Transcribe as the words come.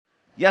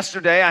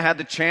Yesterday, I had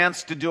the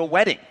chance to do a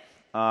wedding.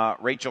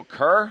 Rachel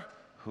Kerr,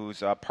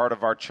 who's part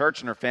of our church,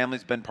 and her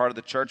family's been part of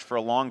the church for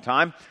a long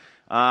time.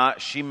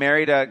 She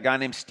married a guy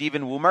named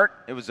Stephen Woomert.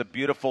 It was a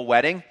beautiful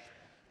wedding.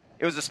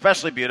 It was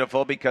especially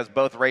beautiful because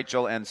both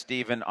Rachel and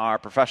Stephen are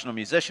professional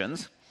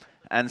musicians,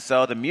 and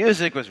so the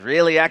music was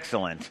really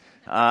excellent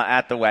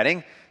at the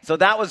wedding. So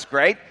that was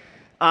great.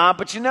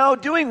 But you know,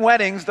 doing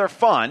weddings, they're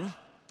fun,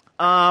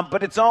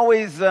 but it's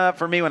always,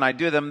 for me when I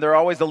do them, they're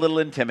always a little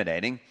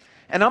intimidating.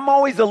 And I'm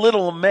always a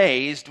little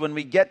amazed when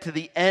we get to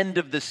the end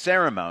of the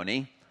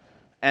ceremony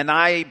and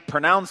I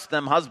pronounce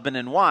them husband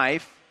and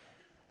wife,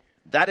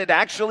 that it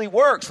actually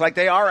works, like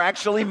they are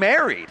actually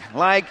married.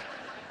 Like,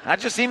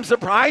 that just seems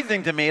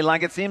surprising to me.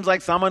 Like, it seems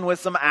like someone with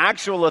some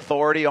actual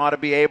authority ought to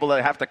be able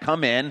to have to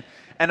come in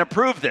and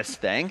approve this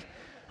thing.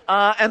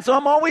 And so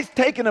I'm always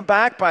taken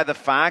aback by the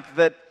fact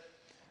that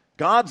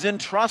God's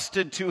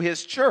entrusted to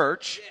his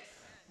church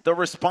the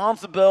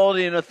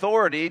responsibility and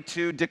authority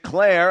to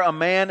declare a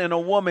man and a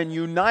woman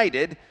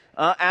united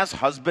as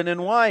husband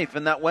and wife,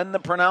 and that when the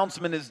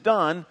pronouncement is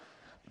done,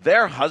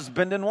 they're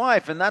husband and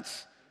wife. And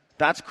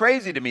that's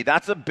crazy to me.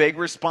 That's a big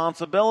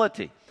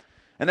responsibility.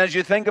 And as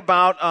you think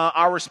about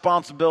our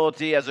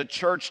responsibility as a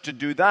church to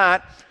do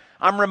that,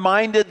 I'm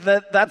reminded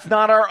that that's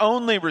not our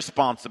only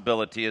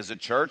responsibility as a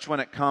church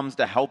when it comes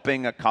to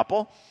helping a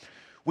couple.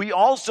 We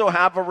also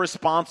have a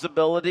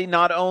responsibility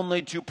not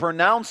only to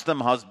pronounce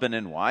them husband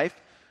and wife,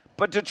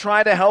 but to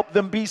try to help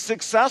them be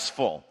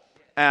successful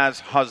as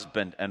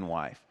husband and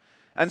wife.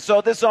 And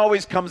so this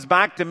always comes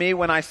back to me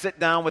when I sit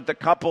down with the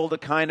couple to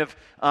kind of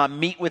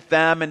meet with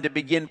them and to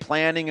begin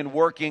planning and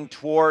working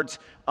towards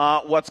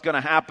what's going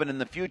to happen in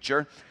the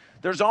future.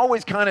 There's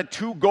always kind of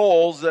two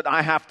goals that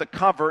I have to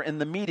cover in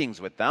the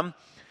meetings with them.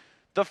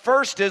 The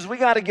first is we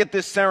got to get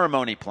this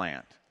ceremony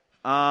planned.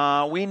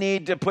 We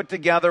need to put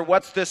together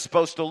what's this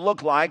supposed to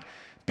look like,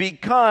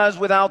 because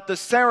without the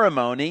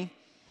ceremony,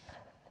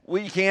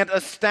 we can't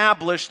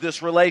establish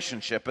this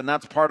relationship, and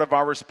that's part of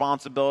our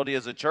responsibility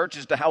as a church,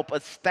 is to help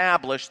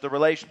establish the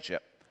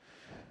relationship.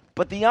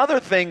 But the other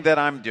thing that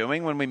I'm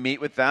doing when we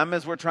meet with them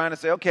is we're trying to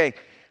say, okay,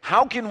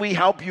 how can we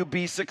help you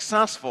be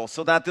successful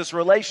so that this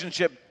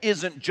relationship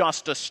isn't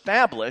just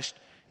established,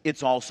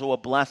 it's also a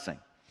blessing?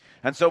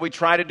 And so we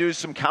try to do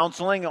some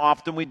counseling.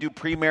 Often we do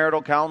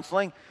premarital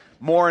counseling.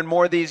 More and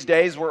more these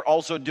days, we're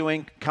also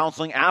doing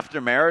counseling after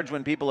marriage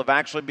when people have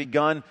actually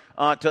begun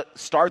to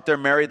start their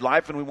married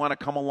life, and we want to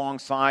come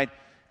alongside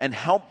and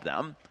help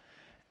them.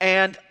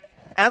 And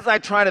as I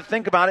try to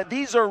think about it,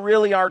 these are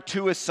really our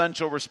two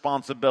essential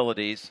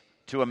responsibilities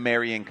to a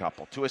marrying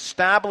couple: to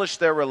establish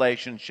their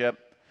relationship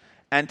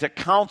and to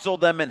counsel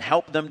them and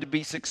help them to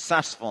be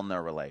successful in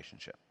their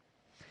relationship.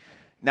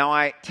 Now,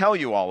 I tell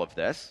you all of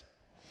this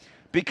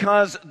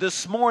because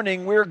this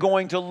morning we're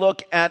going to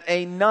look at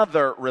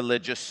another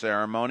religious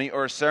ceremony,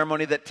 or a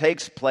ceremony that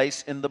takes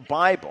place in the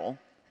Bible.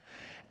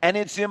 And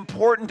it's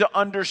important to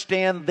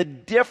understand the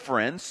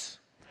difference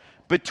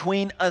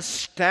between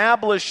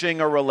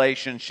establishing a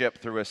relationship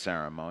through a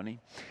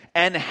ceremony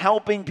and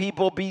helping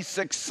people be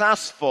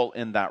successful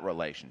in that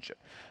relationship.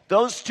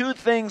 Those two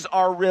things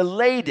are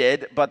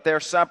related, but they're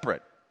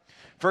separate.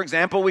 For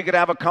example, we could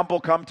have a couple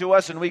come to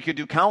us and we could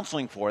do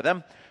counseling for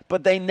them,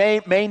 but they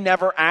may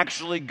never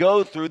actually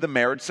go through the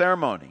marriage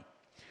ceremony.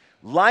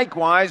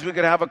 Likewise, we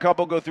could have a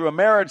couple go through a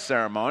marriage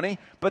ceremony,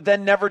 but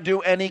then never do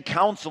any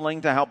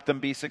counseling to help them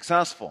be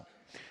successful.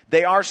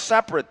 They are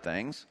separate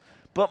things,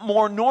 but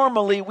more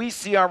normally, we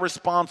see our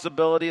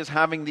responsibility as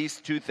having these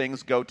two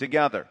things go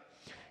together.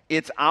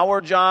 It's our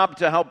job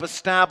to help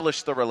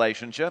establish the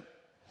relationship,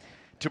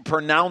 to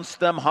pronounce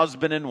them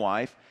husband and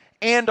wife,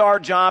 and our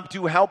job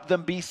to help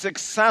them be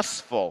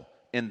successful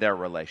in their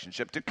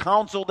relationship, to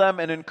counsel them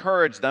and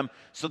encourage them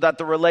so that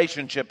the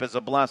relationship is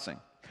a blessing.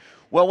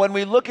 Well, when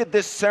we look at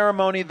this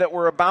ceremony that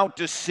we're about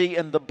to see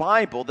in the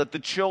Bible that the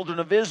children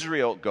of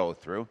Israel go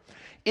through,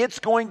 it's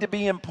going to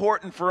be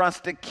important for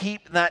us to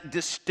keep that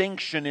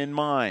distinction in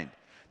mind,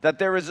 that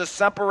there is a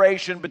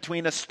separation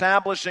between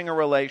establishing a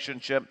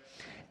relationship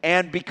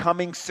and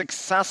becoming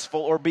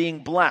successful or being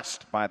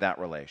blessed by that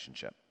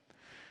relationship.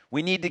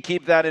 We need to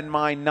keep that in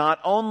mind, not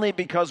only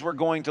because we're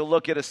going to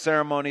look at a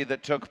ceremony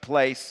that took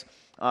place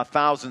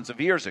thousands of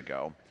years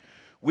ago.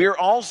 We're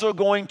also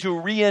going to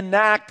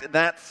reenact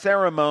that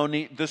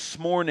ceremony this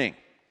morning,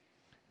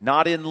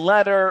 not in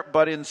letter,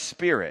 but in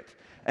spirit.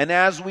 And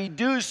as we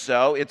do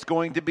so, it's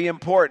going to be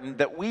important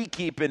that we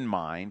keep in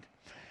mind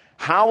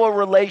how a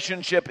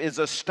relationship is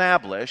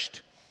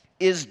established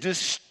is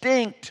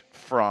distinct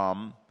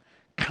from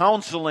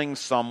counseling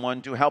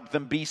someone to help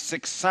them be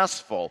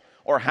successful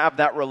or have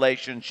that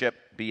relationship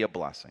be a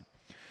blessing.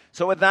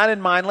 So with that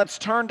in mind, let's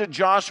turn to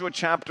Joshua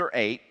chapter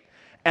 8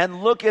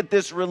 and look at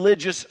this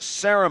religious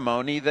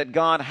ceremony that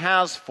God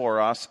has for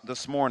us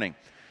this morning.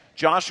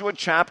 Joshua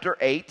chapter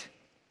 8.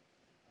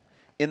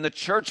 In the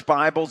church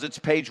Bibles, it's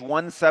page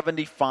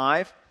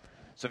 175.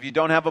 So if you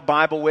don't have a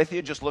Bible with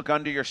you, just look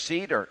under your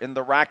seat or in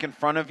the rack in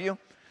front of you.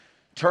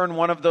 Turn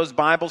one of those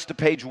Bibles to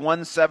page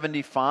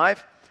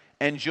 175,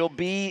 and you'll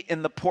be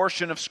in the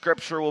portion of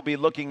Scripture we'll be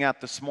looking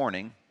at this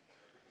morning.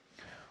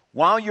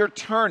 while you're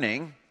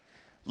turning,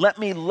 let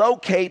me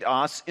locate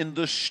us in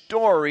the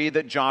story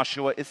that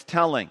Joshua is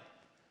telling.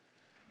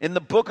 In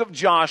the book of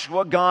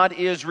Joshua, God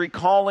is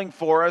recalling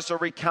for us or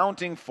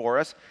recounting for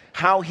us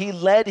how he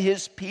led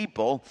his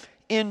people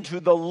into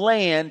the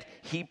land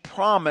he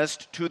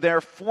promised to their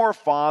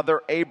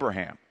forefather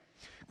Abraham.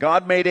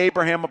 God made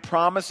Abraham a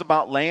promise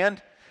about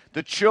land.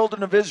 The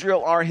children of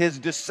Israel are his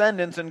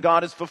descendants, and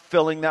God is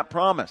fulfilling that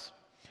promise.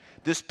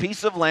 This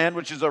piece of land,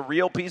 which is a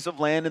real piece of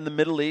land in the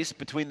Middle East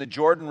between the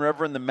Jordan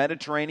River and the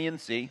Mediterranean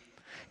Sea,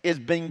 is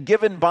being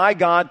given by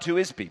God to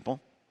his people.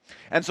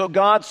 And so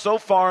God, so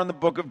far in the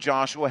book of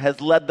Joshua,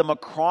 has led them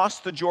across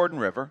the Jordan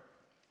River,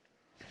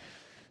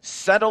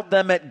 settled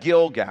them at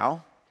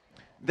Gilgal.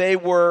 They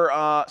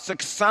were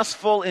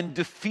successful in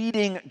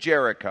defeating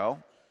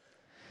Jericho.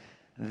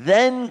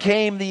 Then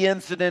came the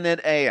incident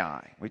at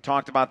Ai. We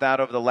talked about that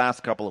over the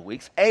last couple of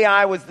weeks.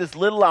 Ai was this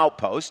little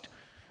outpost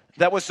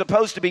that was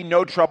supposed to be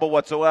no trouble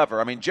whatsoever.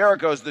 I mean,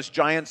 Jericho is this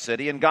giant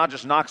city, and God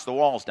just knocks the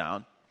walls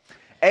down.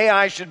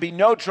 Ai should be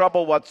no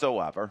trouble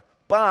whatsoever,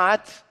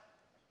 but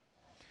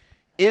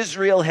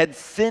Israel had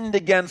sinned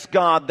against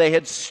God. They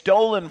had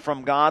stolen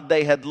from God.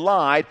 They had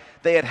lied.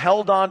 They had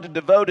held on to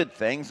devoted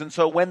things. And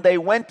so when they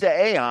went to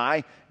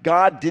Ai,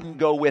 God didn't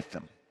go with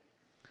them.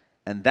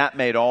 And that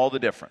made all the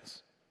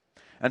difference.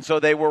 And so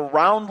they were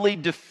roundly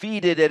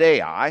defeated at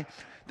Ai.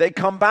 They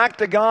come back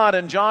to God,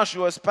 and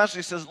Joshua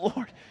especially says,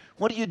 Lord,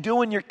 what are you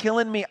doing? You're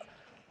killing me.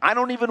 I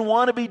don't even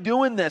want to be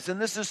doing this, and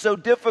this is so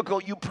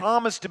difficult. You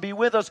promised to be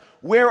with us.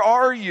 Where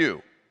are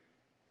you?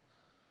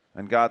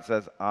 And God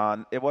says,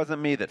 it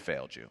wasn't me that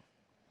failed you.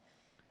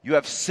 You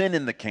have sin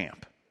in the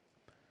camp.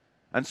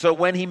 And so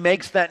when he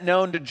makes that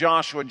known to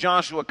Joshua,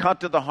 Joshua,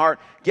 cut to the heart,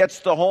 gets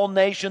the whole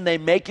nation. They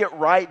make it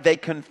right. They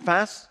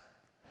confess.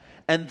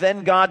 And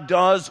then God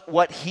does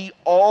what he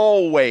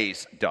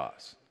always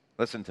does.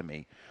 Listen to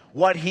me.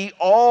 What he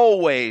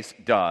always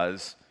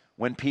does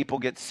when people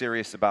get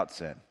serious about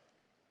sin.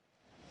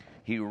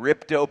 He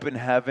ripped open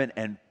heaven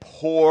and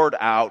poured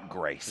out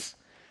grace.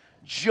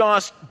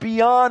 Just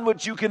beyond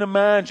what you can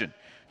imagine.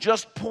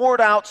 Just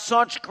poured out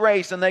such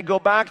grace. And they go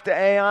back to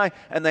Ai,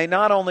 and they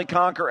not only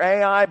conquer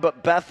Ai,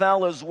 but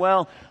Bethel as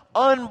well.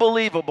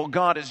 Unbelievable.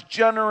 God is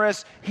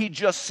generous. He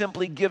just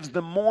simply gives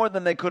them more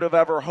than they could have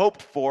ever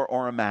hoped for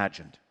or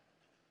imagined.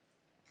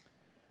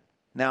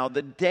 Now,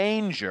 the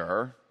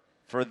danger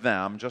for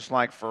them, just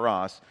like for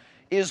us,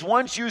 is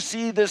once you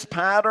see this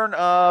pattern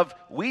of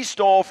we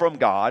stole from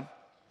God,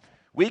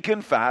 we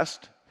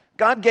confessed,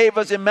 God gave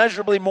us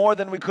immeasurably more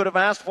than we could have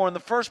asked for in the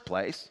first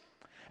place.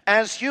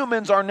 As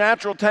humans, our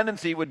natural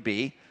tendency would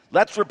be,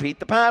 let's repeat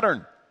the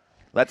pattern.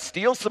 Let's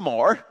steal some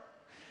more,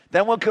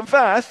 then we'll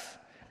confess,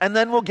 and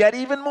then we'll get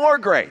even more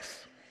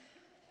grace.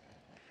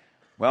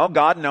 Well,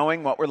 God,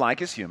 knowing what we're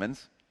like as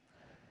humans,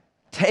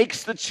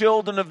 takes the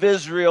children of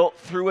Israel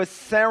through a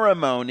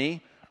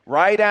ceremony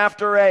right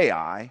after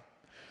Ai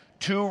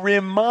to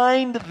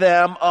remind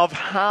them of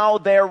how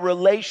their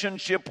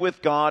relationship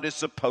with God is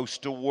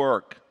supposed to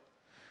work.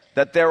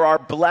 That there are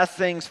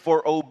blessings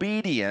for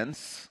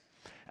obedience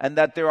and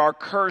that there are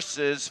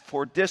curses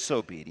for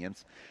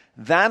disobedience.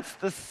 That's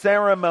the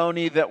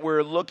ceremony that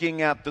we're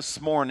looking at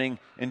this morning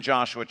in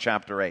Joshua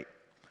chapter 8.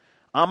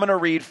 I'm going to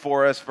read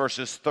for us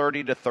verses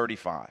 30 to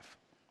 35.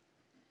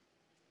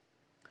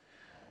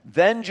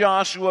 Then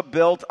Joshua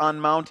built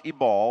on Mount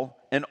Ebal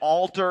an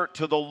altar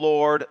to the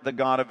Lord, the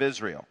God of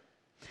Israel,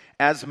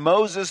 as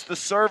Moses, the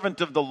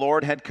servant of the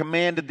Lord, had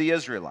commanded the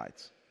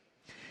Israelites.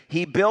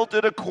 He built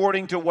it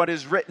according to what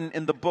is written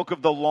in the book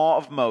of the law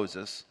of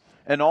Moses,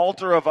 an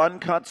altar of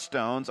uncut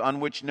stones on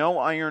which no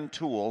iron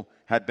tool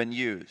had been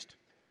used.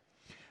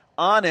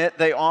 On it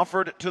they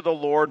offered to the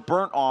Lord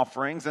burnt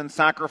offerings and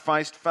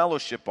sacrificed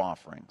fellowship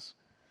offerings.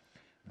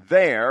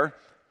 There,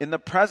 in the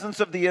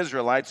presence of the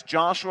Israelites,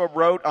 Joshua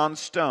wrote on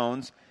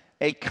stones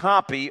a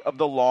copy of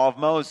the law of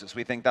Moses.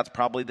 We think that's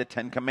probably the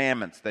Ten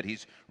Commandments that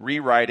he's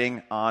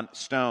rewriting on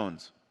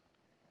stones.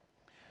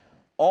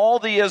 All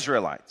the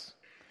Israelites,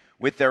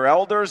 with their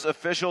elders,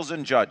 officials,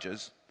 and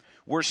judges,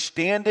 were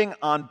standing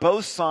on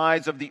both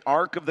sides of the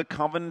Ark of the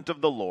Covenant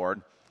of the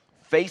Lord,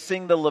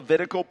 facing the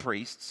Levitical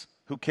priests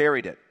who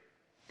carried it.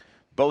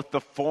 Both the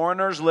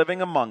foreigners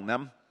living among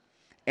them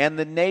and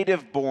the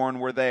native-born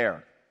were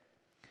there.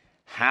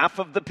 Half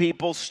of the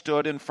people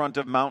stood in front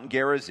of Mount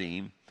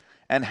Gerizim,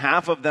 and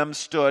half of them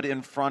stood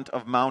in front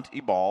of Mount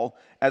Ebal,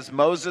 as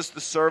Moses,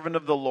 the servant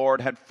of the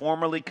Lord, had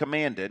formerly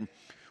commanded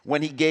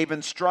when he gave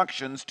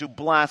instructions to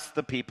bless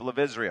the people of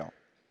Israel.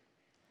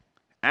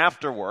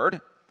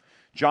 Afterward,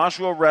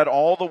 Joshua read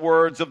all the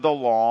words of the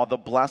law, the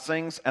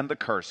blessings and the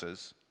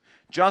curses,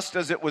 just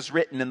as it was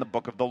written in the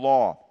book of the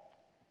law.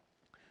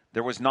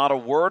 There was not a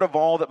word of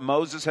all that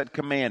Moses had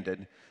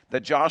commanded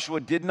that Joshua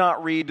did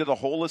not read to the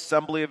whole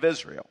assembly of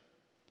Israel,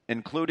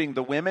 including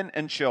the women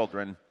and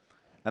children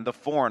and the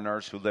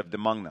foreigners who lived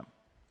among them.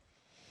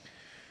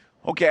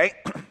 Okay,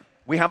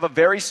 we have a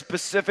very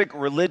specific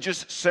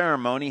religious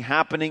ceremony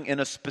happening in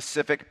a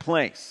specific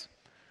place.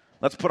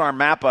 Let's put our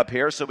map up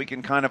here so we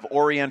can kind of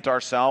orient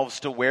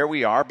ourselves to where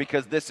we are,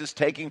 because this is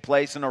taking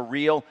place in a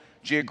real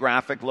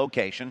geographic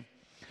location.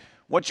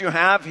 What you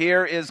have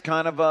here is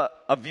kind of a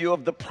view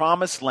of the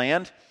Promised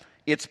Land.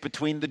 It's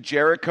between the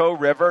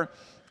the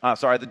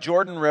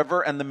Jordan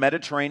River and the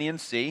Mediterranean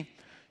Sea.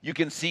 You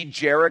can see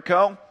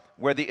Jericho,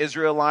 where the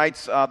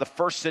Israelites, the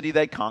first city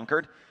they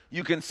conquered.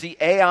 You can see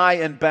Ai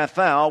and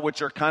Bethel,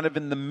 which are kind of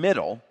in the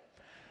middle.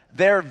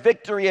 Their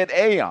victory at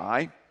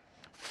Ai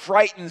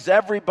frightens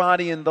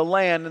everybody in the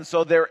land, and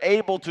so they're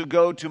able to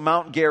go to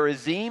Mount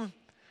Gerizim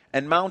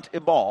and Mount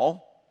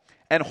Ebal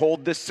and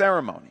hold this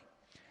ceremony.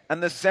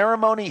 And the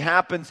ceremony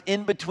happens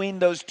in between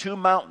those two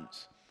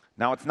mountains.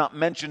 Now, it's not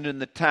mentioned in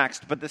the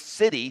text, but the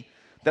city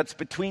that's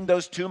between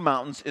those two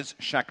mountains is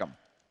Shechem.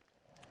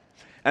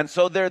 And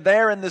so they're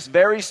there in this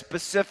very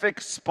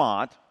specific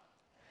spot,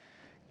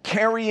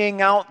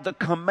 carrying out the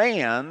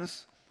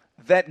commands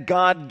that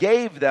God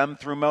gave them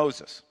through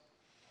Moses.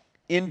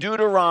 In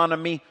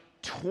Deuteronomy,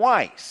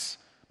 twice,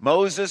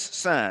 Moses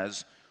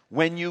says,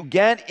 when you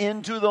get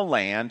into the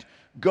land,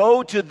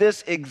 go to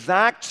this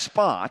exact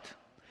spot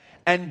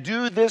and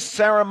do this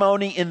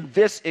ceremony in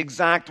this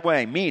exact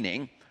way.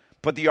 Meaning,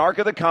 put the Ark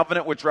of the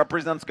Covenant, which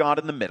represents God,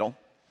 in the middle.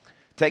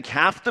 Take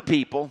half the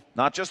people,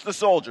 not just the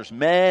soldiers,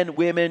 men,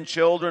 women,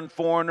 children,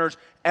 foreigners,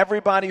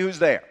 everybody who's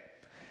there.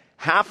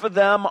 Half of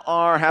them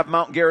have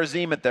Mount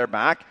Gerizim at their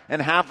back,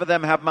 and half of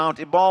them have Mount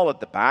Ebal at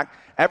the back.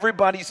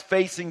 Everybody's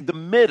facing the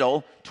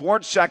middle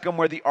towards Shechem,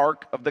 where the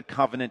Ark of the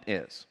Covenant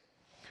is.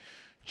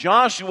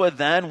 Joshua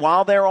then,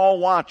 while they're all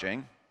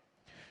watching,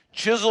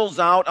 chisels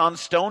out on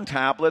stone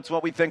tablets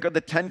what we think are the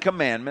Ten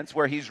Commandments,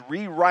 where he's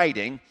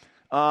rewriting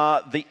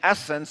the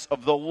essence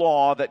of the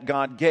law that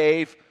God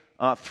gave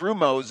through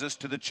Moses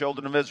to the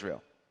children of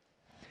Israel.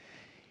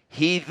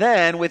 He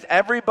then, with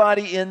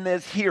everybody in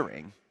this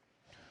hearing,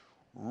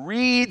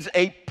 reads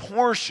a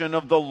portion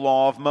of the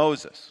law of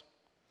Moses.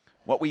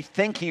 What we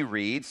think he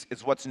reads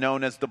is what's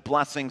known as the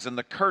blessings and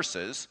the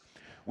curses,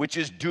 which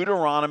is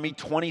Deuteronomy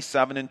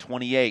 27 and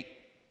 28.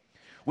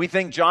 We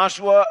think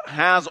Joshua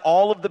has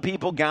all of the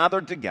people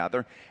gathered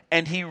together,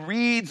 and he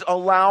reads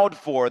aloud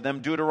for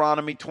them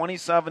Deuteronomy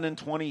 27 and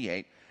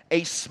 28,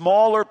 a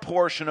smaller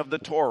portion of the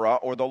Torah,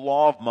 or the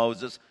law of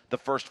Moses, the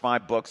first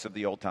 5 books of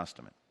the Old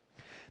Testament.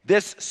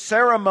 This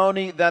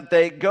ceremony that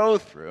they go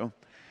through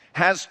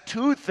has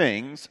 2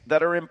 things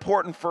that are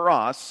important for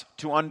us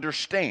to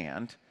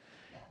understand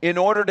in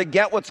order to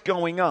get what's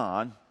going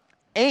on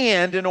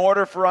and in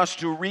order for us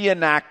to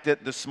reenact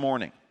it this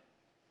morning.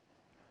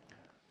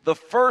 The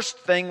first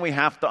thing we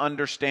have to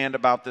understand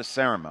about this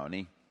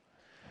ceremony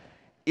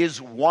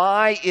is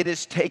why it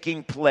is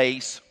taking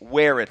place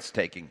where it's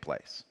taking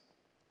place.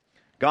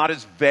 God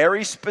is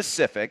very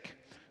specific.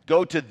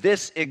 Go to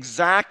this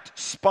exact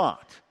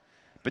spot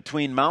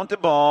between Mount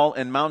Ebal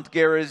and Mount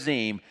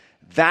Gerizim.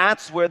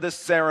 That's where the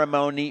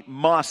ceremony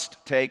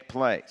must take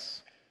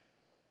place.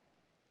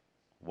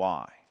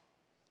 Why?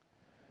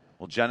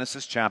 Well,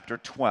 Genesis chapter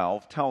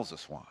 12 tells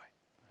us why.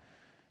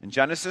 In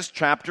Genesis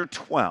chapter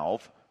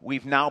 12,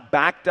 we've now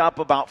backed up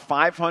about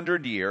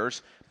 500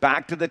 years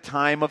back to the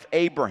time of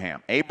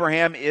Abraham.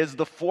 Abraham is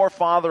the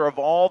forefather of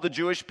all the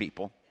Jewish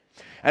people.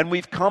 And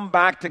we've come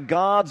back to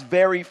God's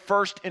very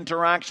first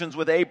interactions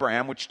with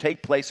Abraham, which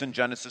take place in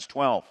Genesis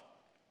 12.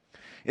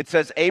 It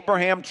says,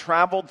 Abraham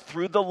traveled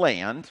through the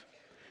land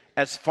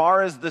as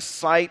far as the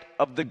site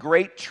of the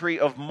great tree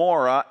of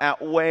Morah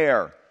at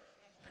where?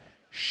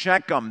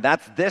 Shechem.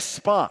 That's this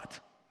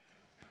spot.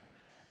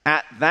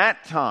 At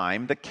that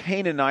time, the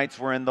Canaanites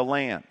were in the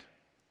land.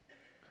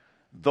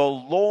 The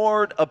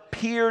Lord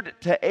appeared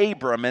to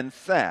Abram and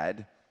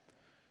said,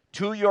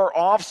 to your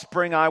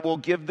offspring I will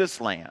give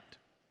this land.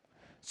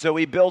 So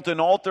he built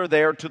an altar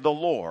there to the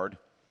Lord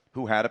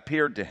who had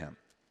appeared to him.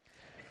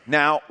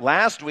 Now,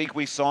 last week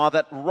we saw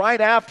that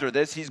right after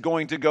this, he's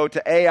going to go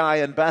to Ai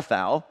and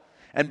Bethel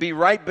and be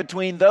right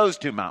between those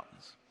 2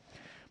 mountains.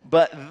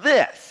 But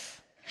this,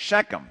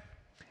 Shechem,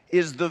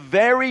 is the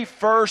very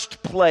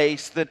first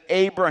place that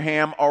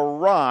Abraham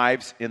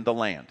arrives in the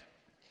land.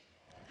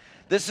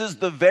 This is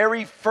the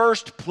very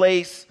first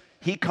place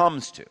he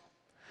comes to.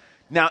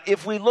 Now,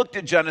 if we looked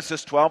at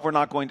Genesis 12, we're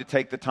not going to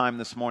take the time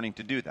this morning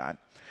to do that.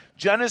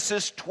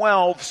 Genesis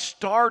 12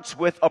 starts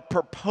with a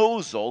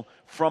proposal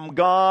from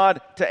God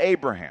to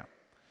Abraham.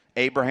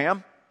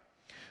 Abraham,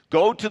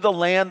 go to a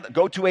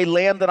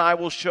land that I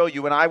will show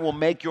you, and I will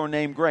make your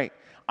name great.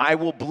 I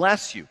will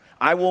bless you.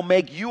 I will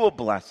make you a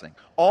blessing.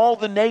 All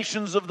the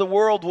nations of the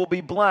world will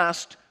be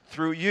blessed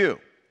through you.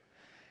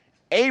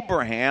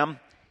 Abraham,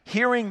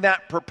 hearing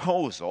that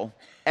proposal,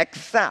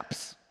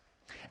 accepts.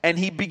 And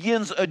he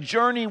begins a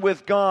journey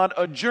with God,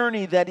 a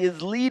journey that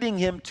is leading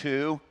him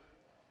to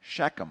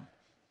Shechem.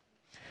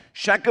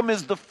 Shechem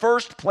is the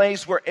first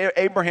place where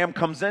Abraham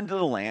comes into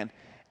the land,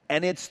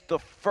 and it's the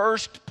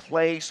first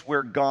place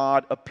where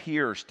God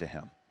appears to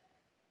him.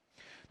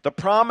 The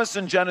promise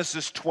in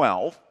Genesis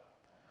 12,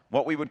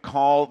 what we would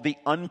call the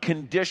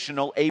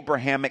unconditional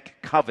Abrahamic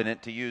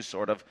covenant, to use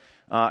sort of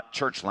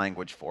church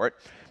language for it,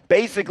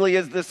 basically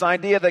is this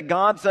idea that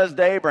God says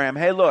to Abraham,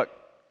 hey, look,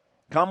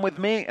 Come with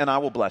me and I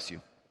will bless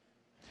you.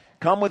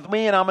 Come with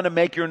me and I'm going to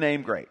make your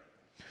name great.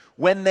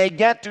 When they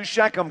get to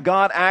Shechem,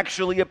 God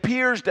actually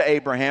appears to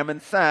Abraham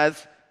and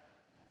says,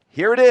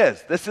 here it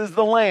is. This is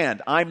the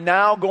land. I'm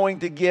now going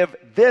to give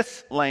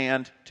this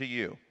land to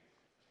you.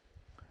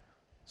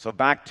 So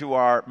back to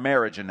our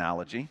marriage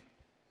analogy.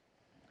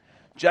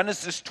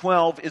 Genesis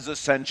 12 is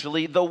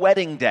essentially the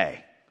wedding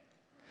day.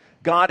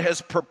 God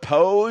has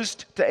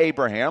proposed to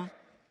Abraham.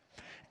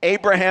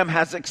 Abraham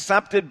has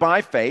accepted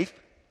by faith.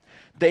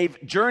 They've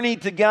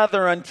journeyed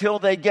together until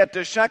they get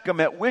to Shechem,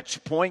 at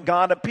which point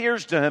God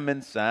appears to him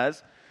and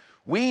says,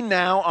 we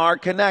now are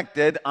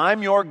connected.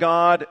 I'm your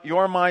God,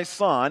 you're my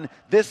son.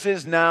 This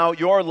is now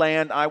your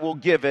land. I will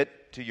give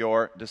it to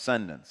your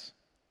descendants.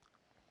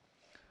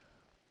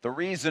 The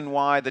reason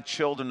why the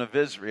children of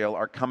Israel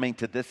are coming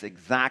to this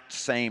exact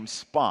same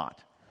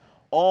spot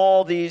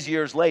all these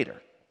years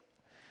later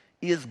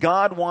is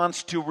God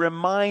wants to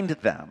remind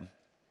them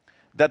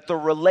that the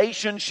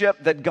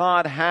relationship that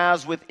God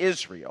has with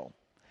Israel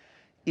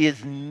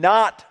is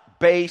not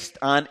based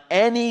on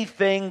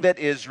anything that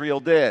Israel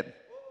did.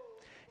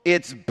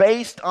 It's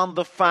based on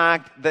the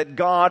fact that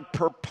God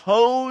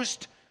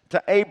proposed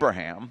to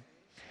Abraham.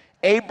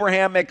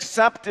 Abraham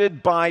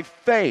accepted by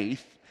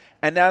faith,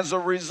 and as a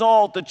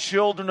result, the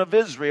children of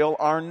Israel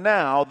are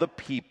now the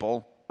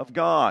people of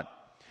God.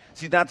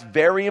 See, that's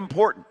very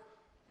important.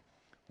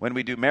 When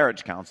we do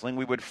marriage counseling,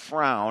 we would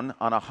frown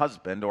on a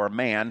husband or a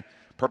man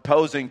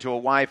proposing to a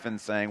wife and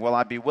saying, well,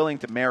 I'd be willing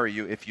to marry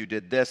you if you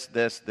did this,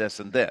 this,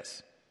 this, and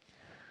this.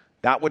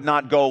 That would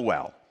not go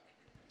well.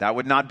 That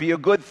would not be a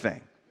good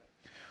thing.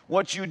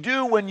 What you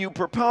do when you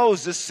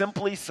propose is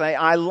simply say,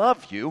 I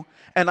love you,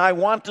 and I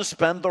want to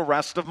spend the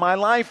rest of my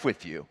life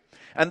with you.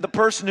 And the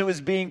person who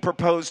is being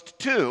proposed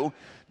to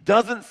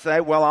doesn't say,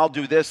 well, I'll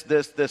do this,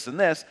 this, this, and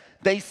this.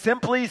 They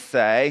simply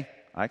say,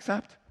 I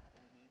accept.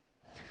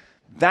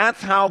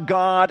 That's how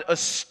God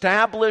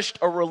established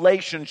a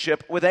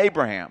relationship with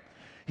Abraham.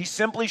 He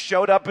simply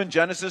showed up in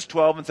Genesis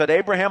 12 and said,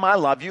 Abraham, I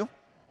love you.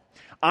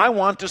 I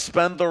want to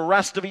spend the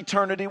rest of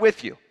eternity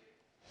with you.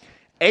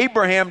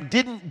 Abraham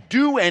didn't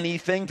do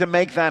anything to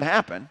make that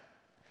happen.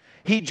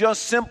 He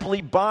just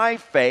simply, by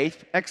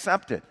faith,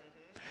 accepted.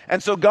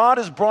 And so God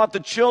has brought the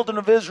children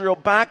of Israel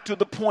back to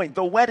the point,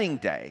 the wedding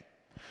day,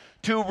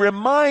 to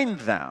remind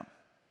them,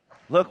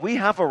 look, we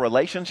have a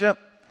relationship,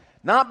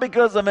 not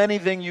because of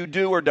anything you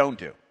do or don't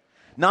do.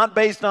 Not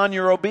based on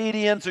your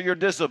obedience or your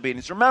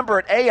disobedience. Remember,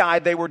 at Ai,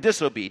 they were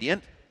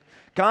disobedient.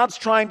 God's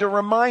trying to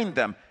remind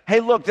them, hey,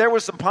 look, there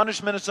was some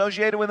punishment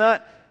associated with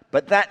that,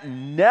 but that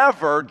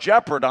never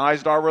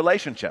jeopardized our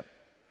relationship.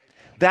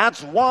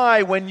 That's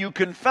why when you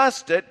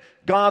confessed it,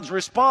 God's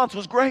response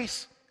was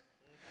grace.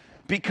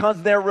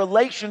 Because their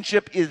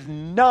relationship is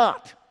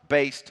not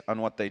based on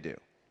what they do.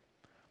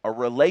 A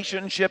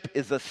relationship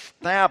is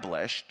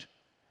established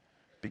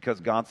because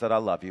God said, I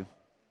love you.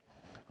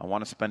 I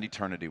want to spend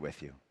eternity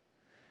with you.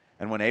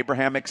 And when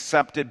Abraham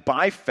accepted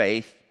by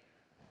faith,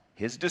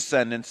 his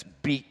descendants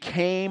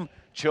became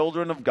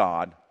children of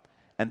God,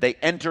 and they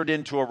entered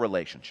into a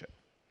relationship.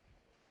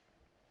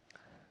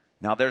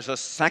 Now, there's a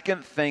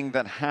second thing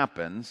that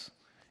happens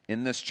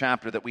in this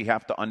chapter that we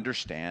have to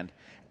understand,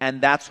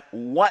 and that's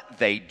what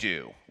they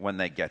do when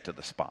they get to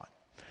the spot.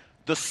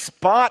 The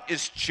spot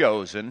is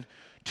chosen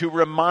to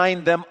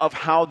remind them of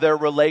how their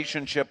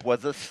relationship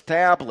was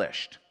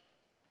established.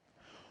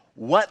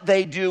 What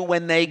they do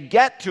when they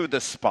get to the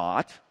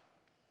spot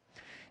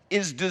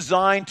is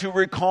designed to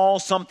recall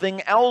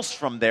something else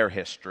from their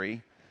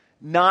history,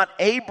 not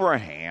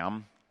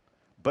Abraham,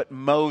 but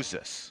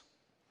Moses.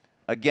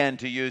 Again,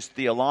 to use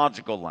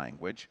theological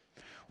language,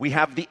 we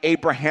have the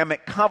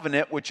Abrahamic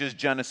covenant, which is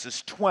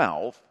Genesis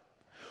 12.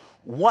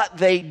 What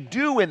they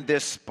do in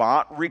this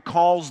spot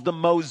recalls the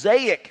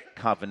Mosaic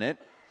covenant,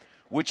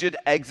 which is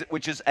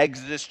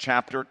Exodus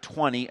chapter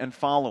 20 and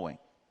following.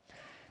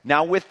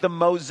 Now, with the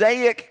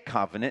Mosaic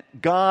covenant,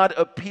 God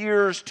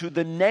appears to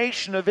the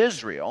nation of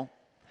Israel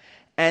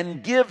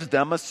and gives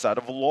them a set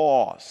of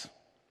laws.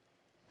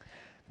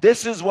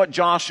 This is what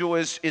Joshua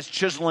is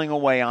chiseling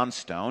away on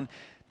stone.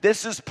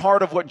 This is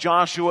part of what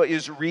Joshua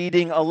is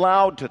reading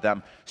aloud to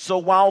them. So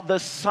while the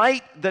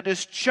site that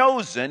is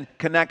chosen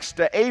connects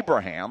to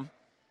Abraham,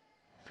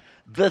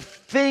 the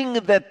thing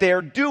that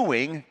they're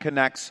doing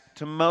connects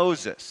to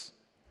Moses.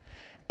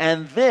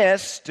 And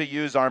this, to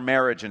use our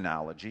marriage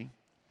analogy,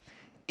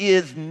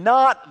 is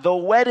not the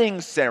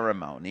wedding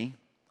ceremony,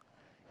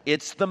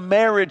 it's the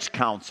marriage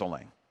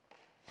counseling.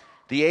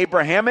 The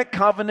Abrahamic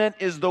covenant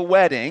is the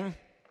wedding.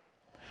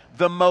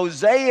 The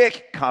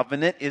Mosaic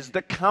covenant is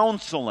the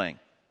counseling.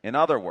 In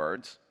other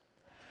words,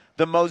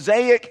 the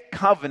Mosaic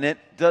covenant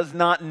does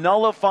not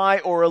nullify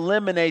or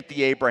eliminate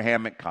the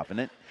Abrahamic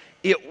covenant.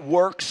 It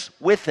works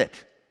with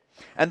it.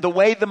 And the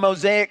way the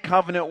Mosaic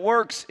covenant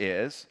works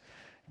is,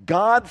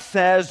 God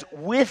says,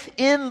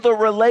 within the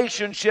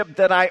relationship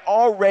that I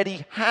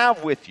already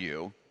have with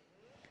you,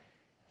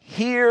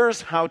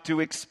 here's how to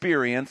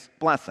experience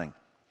blessing.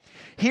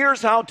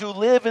 Here's how to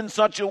live in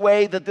such a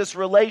way that this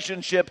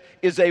relationship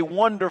is a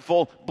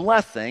wonderful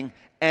blessing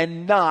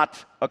and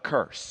not a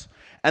curse.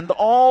 And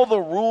all the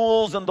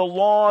rules and the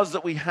laws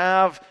that we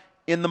have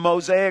in the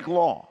Mosaic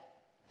Law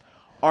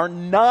are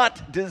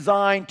not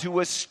designed to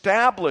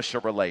establish a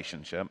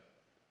relationship.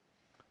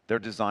 They're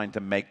designed to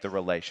make the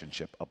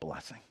relationship a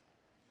blessing.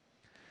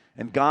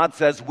 And God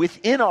says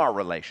within our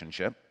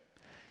relationship,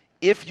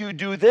 if you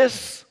do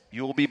this,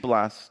 you will be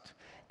blessed.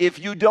 If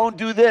you don't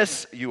do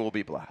this, you will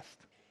be blessed.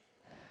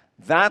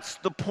 That's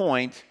the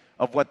point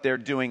of what they're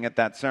doing at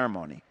that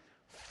ceremony.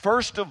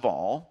 First of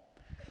all,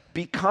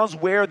 because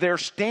where they're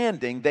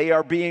standing, they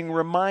are being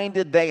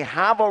reminded they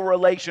have a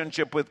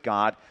relationship with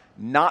God,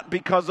 not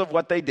because of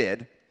what they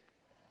did,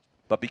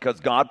 but because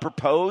God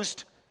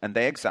proposed and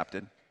they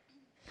accepted.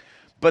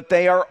 But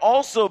they are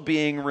also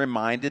being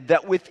reminded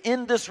that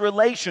within this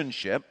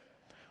relationship,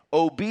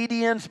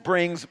 obedience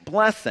brings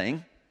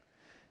blessing,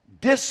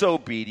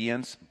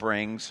 disobedience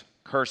brings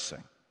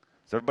cursing.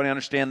 Does everybody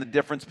understand the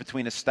difference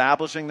between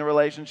establishing the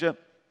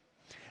relationship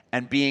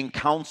and being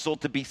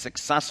counseled to be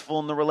successful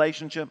in the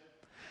relationship?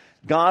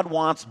 God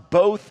wants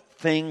both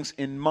things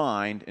in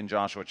mind in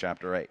Joshua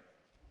chapter 8.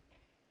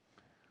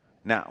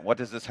 Now, what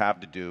does this have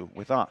to do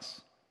with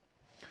us?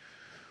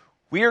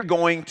 We are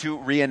going to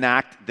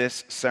reenact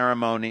this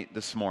ceremony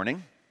this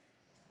morning,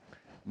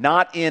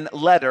 not in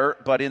letter,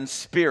 but in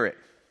spirit.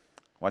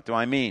 What do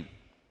I mean?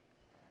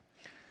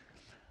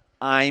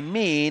 I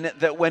mean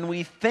that when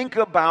we think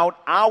about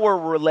our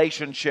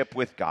relationship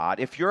with God,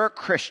 if you're a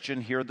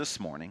Christian here this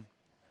morning,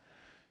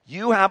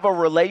 you have a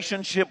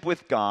relationship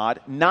with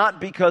God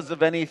not because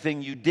of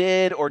anything you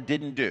did or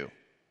didn't do.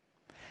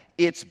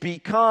 It's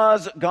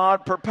because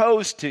God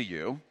proposed to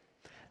you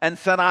and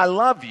said, I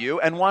love you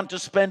and want to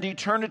spend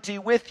eternity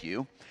with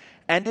you.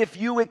 And if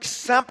you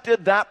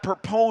accepted that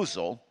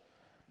proposal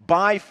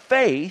by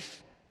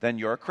faith, then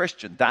you're a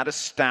Christian. That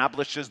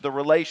establishes the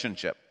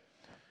relationship.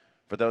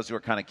 For those who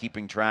are kind of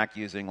keeping track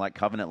using like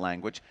covenant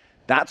language,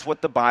 that's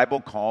what the Bible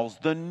calls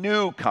the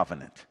new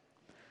covenant.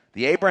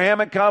 The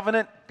Abrahamic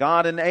covenant,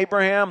 God and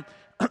Abraham,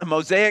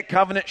 Mosaic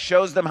covenant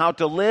shows them how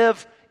to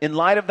live in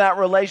light of that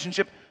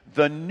relationship.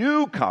 The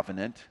new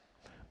covenant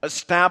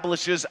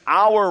establishes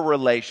our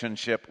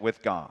relationship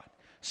with God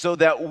so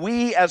that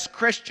we as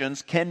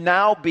Christians can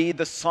now be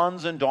the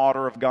sons and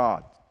daughter of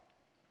God.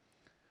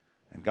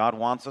 And God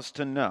wants us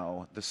to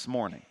know this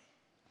morning,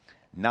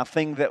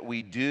 nothing that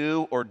we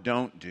do or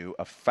don't do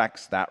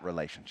affects that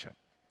relationship.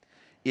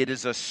 It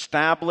is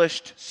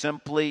established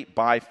simply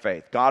by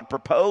faith. God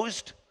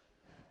proposed,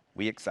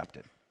 we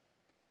accepted.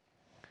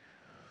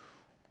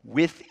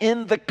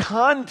 Within the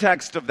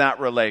context of that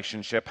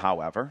relationship,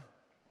 however,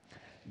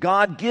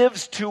 God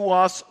gives to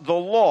us the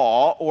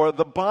law or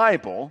the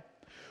Bible,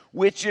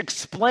 which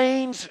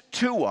explains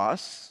to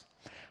us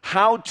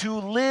how to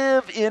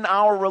live in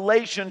our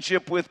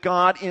relationship with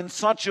God in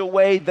such a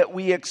way that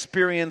we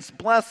experience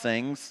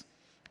blessings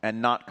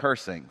and not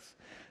cursings.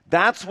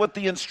 That's what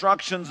the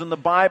instructions in the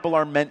Bible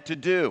are meant to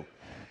do.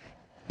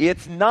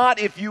 It's not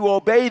if you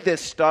obey this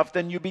stuff,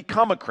 then you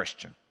become a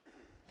Christian.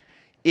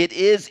 It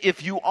is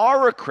if you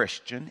are a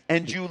Christian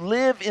and you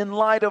live in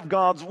light of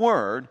God's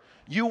Word,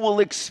 you will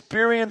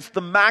experience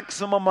the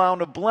maximum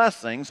amount of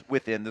blessings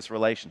within this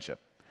relationship.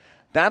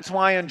 That's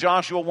why in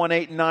Joshua 1,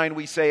 8, and 9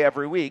 we say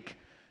every week,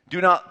 do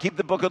not keep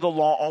the book of the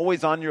law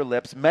always on your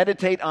lips.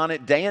 Meditate on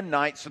it day and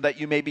night so that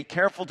you may be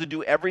careful to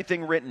do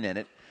everything written in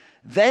it.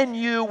 Then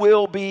you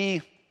will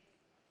be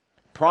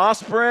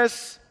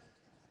prosperous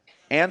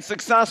and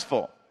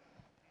successful.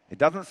 It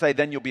doesn't say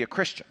then you'll be a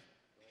Christian.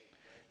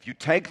 If you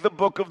take the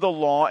book of the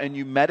law and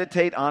you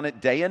meditate on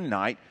it day and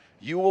night,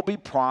 you will be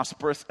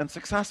prosperous and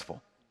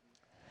successful.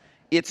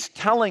 It's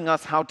telling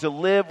us how to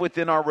live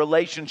within our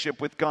relationship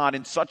with God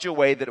in such a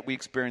way that we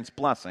experience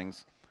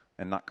blessings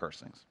and not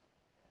cursings.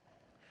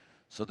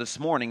 So this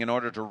morning, in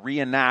order to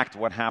reenact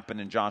what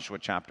happened in Joshua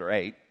chapter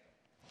 8,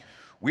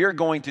 we are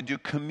going to do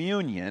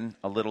communion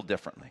a little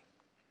differently.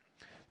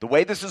 The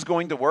way this is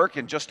going to work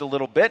in just a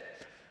little bit,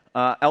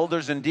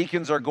 elders and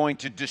deacons are going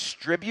to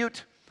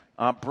distribute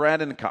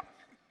bread and a cup.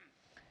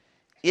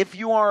 If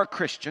you are a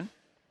Christian,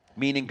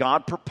 meaning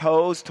God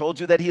proposed, told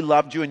you that He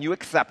loved you and you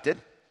accepted,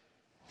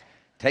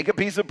 take a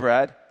piece of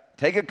bread,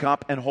 take a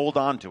cup, and hold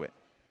on to it.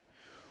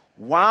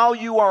 While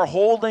you are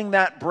holding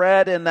that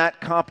bread and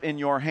that cup in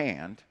your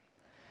hand,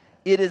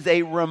 it is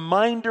a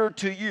reminder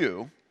to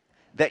you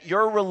that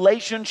your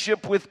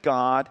relationship with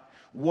God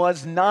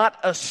was not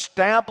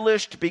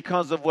established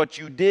because of what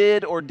you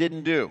did or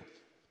didn't do.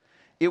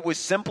 It was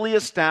simply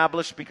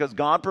established because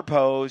God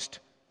proposed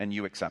and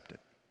you accepted.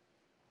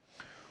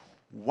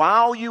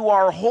 While you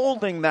are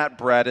holding that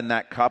bread and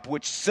that cup,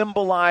 which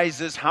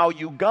symbolizes how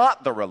you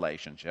got the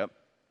relationship,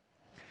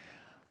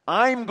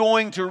 I'm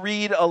going to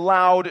read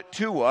aloud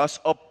to us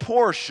a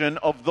portion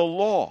of the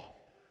law.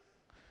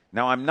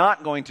 Now, I'm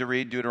not going to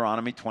read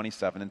Deuteronomy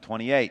 27 and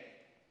 28.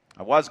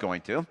 I was going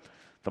to.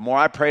 The more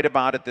I prayed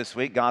about it this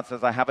week, God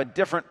says, I have a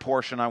different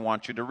portion I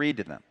want you to read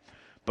to them.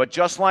 But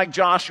just like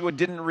Joshua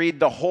didn't read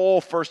the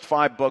whole first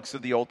 5 books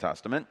of the Old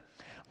Testament,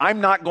 I'm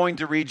not going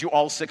to read you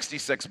all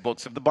 66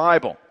 books of the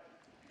Bible.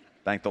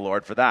 Thank the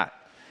Lord for that.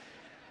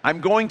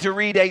 I'm going to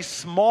read a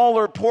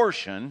smaller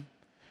portion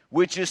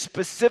which is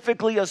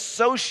specifically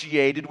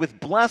associated with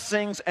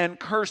blessings and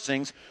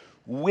cursings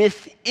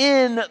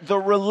within the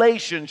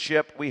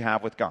relationship we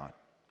have with God.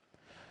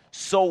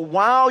 So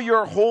while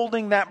you're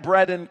holding that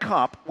bread and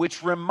cup,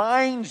 which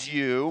reminds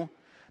you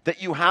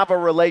that you have a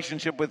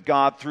relationship with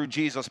God through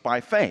Jesus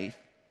by faith,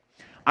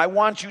 I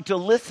want you to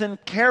listen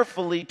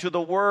carefully to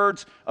the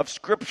words of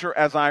Scripture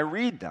as I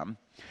read them,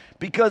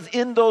 because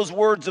in those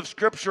words of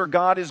Scripture,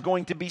 God is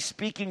going to be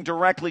speaking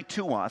directly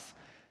to us,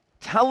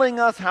 telling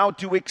us how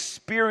to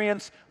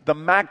experience the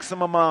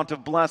maximum amount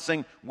of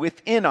blessing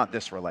within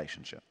this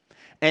relationship.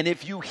 And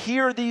if you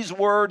hear these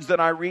words that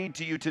I read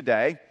to you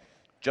today,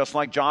 just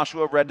like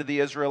Joshua read to the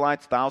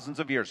Israelites thousands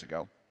of years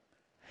ago,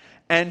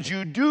 and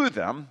you do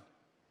them,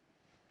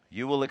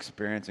 you will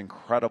experience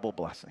incredible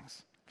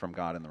blessings from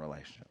God in the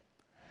relationship.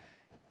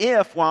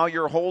 If, while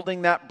you're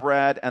holding that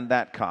bread and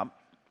that cup,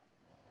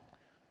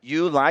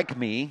 you, like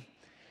me,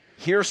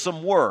 hear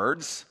some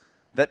words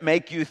that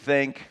make you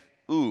think,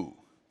 ooh,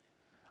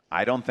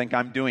 I don't think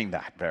I'm doing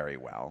that very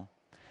well,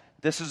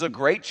 this is a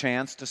great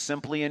chance to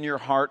simply in your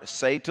heart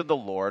say to the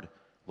Lord,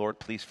 Lord,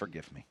 please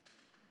forgive me.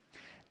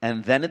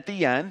 And then at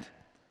the end,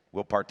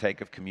 we'll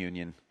partake of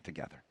communion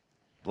together.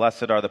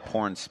 Blessed are the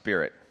poor in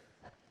spirit,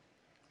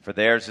 for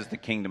theirs is the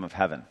kingdom of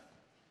heaven.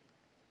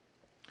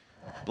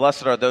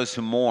 Blessed are those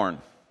who mourn,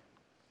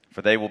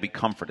 for they will be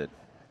comforted.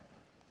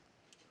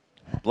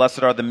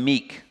 Blessed are the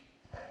meek,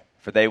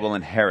 for they will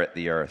inherit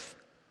the earth.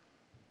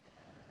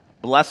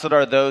 Blessed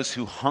are those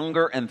who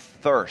hunger and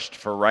thirst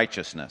for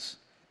righteousness,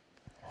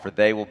 for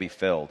they will be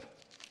filled.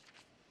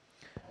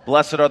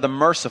 Blessed are the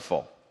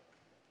merciful,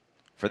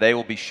 for they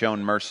will be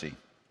shown mercy.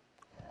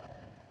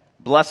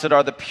 Blessed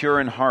are the pure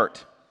in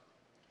heart,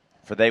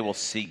 for they will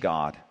see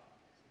God.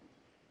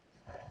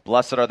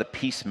 Blessed are the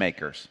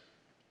peacemakers,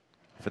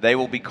 for they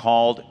will be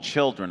called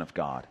children of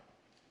God.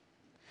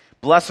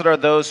 Blessed are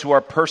those who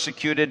are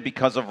persecuted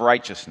because of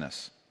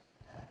righteousness,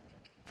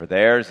 for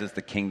theirs is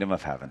the kingdom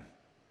of heaven.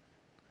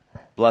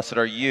 Blessed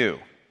are you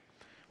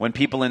when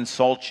people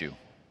insult you,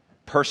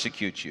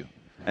 persecute you,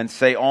 and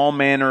say all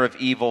manner of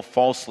evil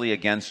falsely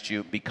against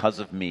you because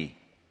of me.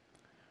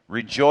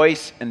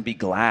 Rejoice and be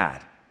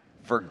glad,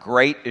 for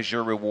great is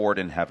your reward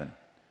in heaven.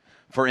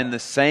 For in the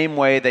same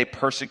way they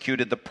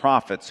persecuted the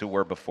prophets who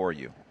were before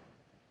you.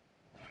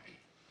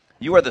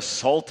 You are the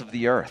salt of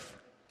the earth.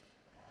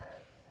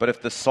 But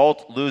if the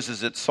salt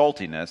loses its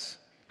saltiness,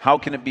 how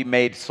can it be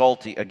made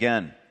salty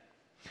again?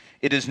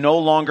 It is no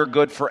longer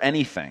good for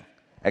anything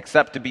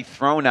except to be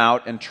thrown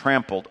out and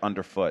trampled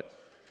underfoot.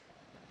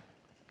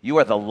 You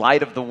are the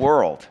light of the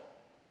world.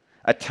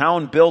 A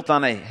town built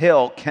on a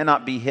hill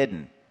cannot be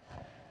hidden.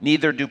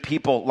 Neither do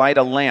people light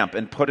a lamp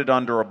and put it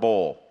under a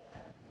bowl.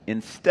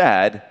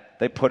 Instead,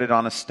 they put it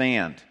on a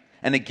stand,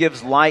 and it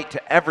gives light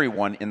to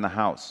everyone in the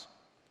house.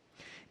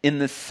 In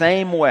the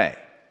same way,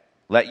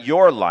 let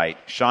your light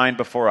shine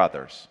before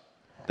others,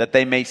 that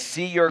they may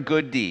see your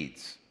good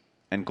deeds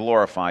and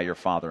glorify your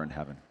Father in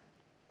heaven.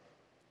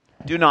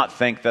 Do not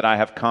think that I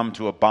have come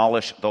to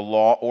abolish the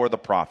law or the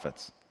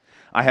prophets.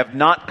 I have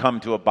not come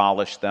to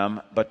abolish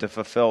them, but to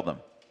fulfill them.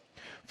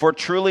 For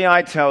truly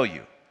I tell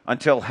you,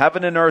 until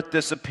heaven and earth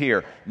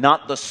disappear,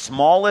 not the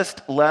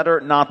smallest letter,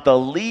 not the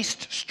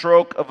least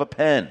stroke of a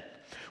pen,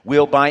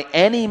 will by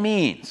any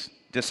means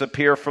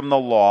disappear from the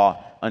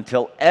law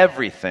until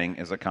everything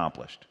is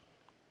accomplished.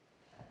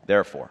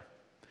 Therefore,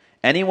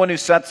 anyone who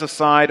sets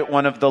aside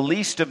one of the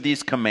least of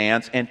these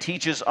commands and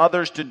teaches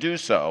others to do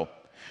so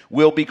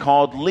will be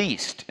called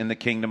least in the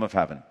kingdom of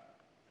heaven.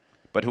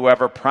 But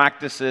whoever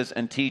practices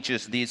and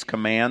teaches these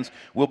commands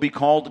will be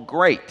called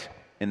great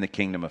in the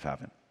kingdom of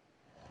heaven.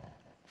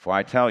 For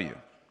I tell you,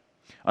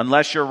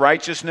 unless your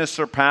righteousness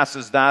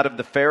surpasses that of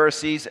the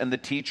Pharisees and the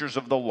teachers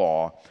of the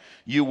law,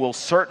 you will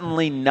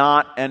certainly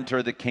not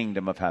enter the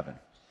kingdom of heaven.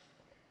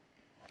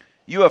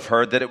 You have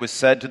heard that it was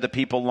said to the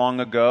people long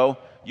ago,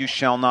 you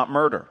shall not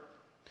murder,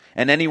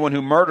 and anyone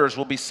who murders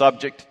will be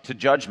subject to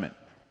judgment.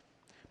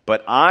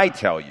 But I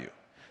tell you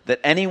that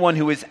anyone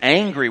who is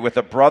angry with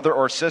a brother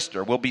or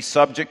sister will be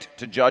subject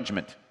to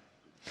judgment.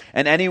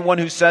 And anyone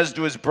who says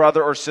to his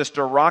brother or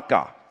sister,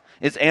 Raca,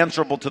 is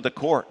answerable to the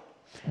court.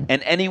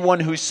 And anyone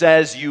who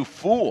says, you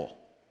fool,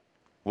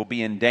 will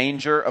be in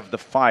danger of the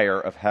fire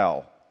of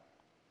hell.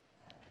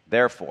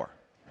 Therefore,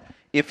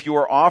 if you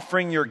are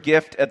offering your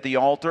gift at the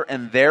altar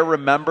and there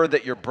remember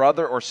that your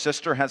brother or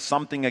sister has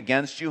something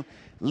against you,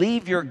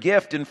 leave your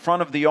gift in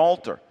front of the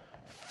altar.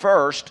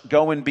 First,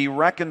 go and be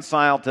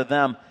reconciled to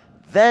them,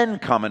 then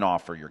come and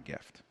offer your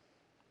gift.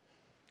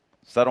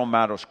 Settle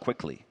matters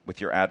quickly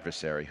with your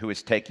adversary who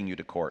is taking you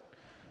to court.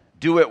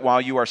 Do it while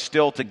you are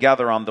still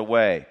together on the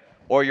way,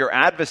 or your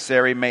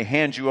adversary may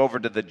hand you over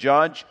to the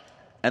judge,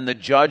 and the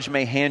judge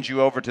may hand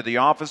you over to the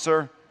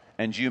officer,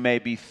 and you may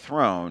be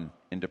thrown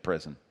into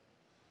prison.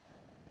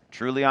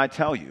 Truly I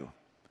tell you,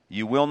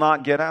 you will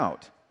not get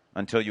out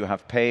until you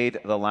have paid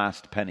the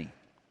last penny.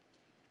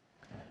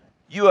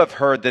 You have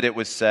heard that it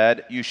was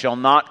said, you shall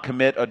not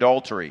commit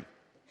adultery.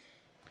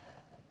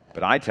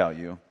 But I tell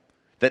you,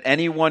 that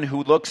anyone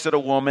who looks at a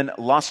woman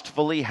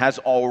lustfully has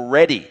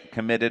already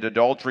committed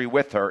adultery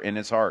with her in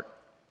his heart.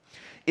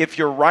 If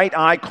your right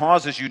eye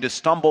causes you to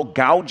stumble,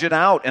 gouge it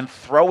out and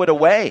throw it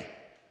away.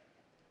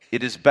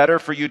 It is better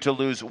for you to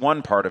lose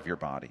one part of your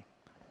body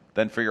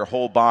than for your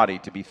whole body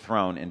to be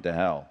thrown into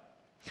hell.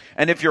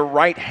 And if your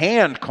right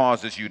hand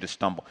causes you to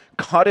stumble,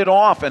 cut it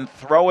off and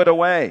throw it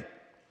away.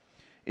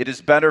 It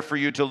is better for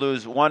you to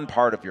lose one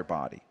part of your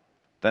body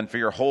than for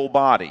your whole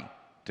body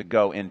to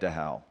go into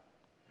hell.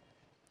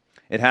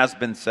 It has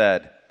been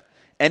said,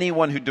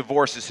 anyone who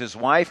divorces his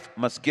wife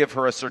must give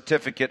her a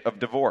certificate of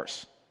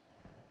divorce.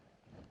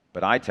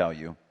 But I tell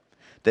you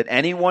that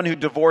anyone who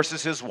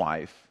divorces his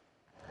wife,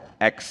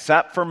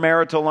 except for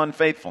marital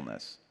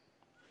unfaithfulness,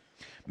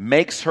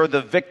 makes her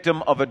the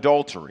victim of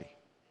adultery.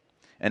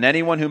 And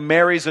anyone who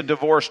marries a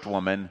divorced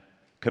woman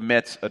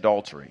commits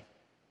adultery.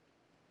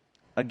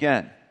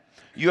 Again,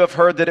 you have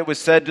heard that it was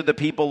said to the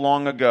people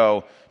long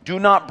ago, do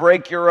not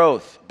break your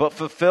oath, but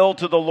fulfill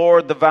to the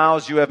Lord the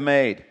vows you have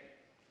made.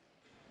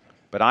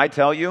 But I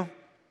tell you,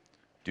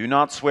 do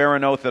not swear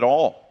an oath at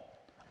all,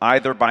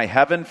 either by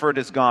heaven, for it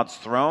is God's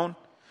throne,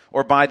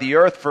 or by the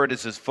earth, for it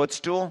is his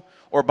footstool,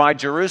 or by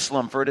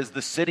Jerusalem, for it is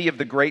the city of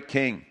the great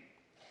king.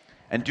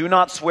 And do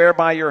not swear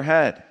by your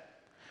head,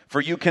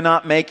 for you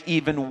cannot make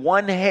even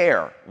one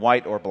hair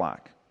white or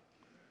black.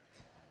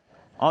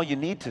 All you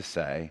need to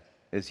say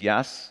is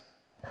yes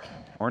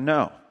or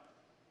no.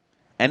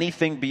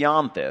 Anything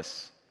beyond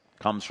this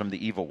comes from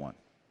the evil one.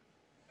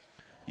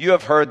 You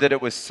have heard that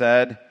it was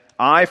said,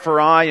 eye for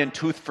eye and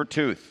tooth for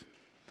tooth.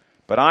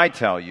 But I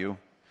tell you,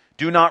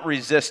 do not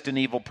resist an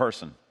evil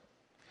person.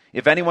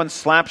 If anyone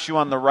slaps you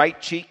on the right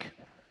cheek,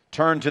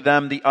 turn to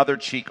them the other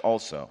cheek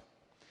also.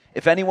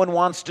 If anyone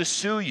wants to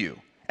sue you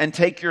and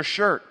take your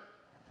shirt,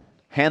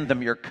 hand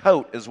them your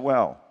coat as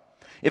well.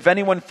 If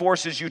anyone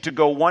forces you to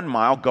go 1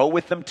 mile, go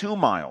with them 2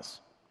 miles.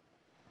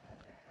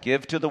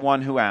 Give to the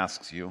one who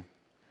asks you,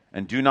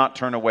 and do not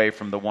turn away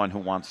from the one who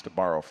wants to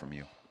borrow from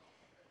you.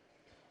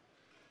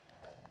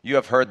 You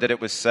have heard that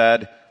it was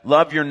said,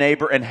 love your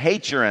neighbor and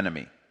hate your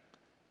enemy.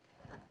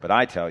 But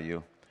I tell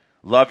you,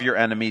 love your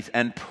enemies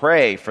and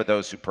pray for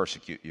those who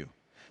persecute you,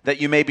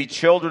 that you may be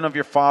children of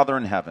your Father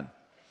in heaven.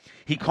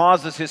 He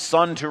causes his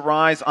sun to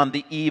rise on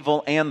the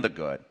evil and the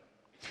good,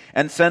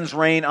 and sends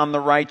rain on the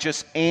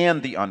righteous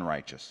and the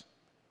unrighteous.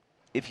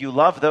 If you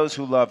love those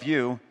who love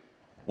you,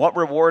 what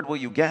reward will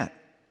you get?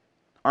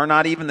 Are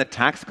not even the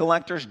tax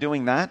collectors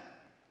doing that?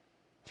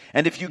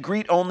 And if you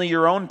greet only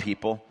your own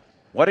people,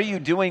 what are you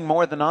doing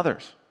more than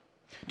others?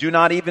 Do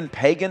not even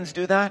pagans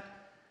do that?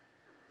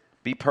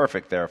 Be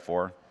perfect,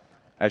 therefore,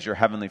 as your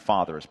heavenly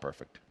Father is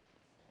perfect.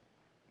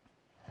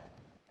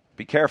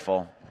 Be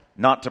careful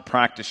not to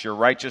practice your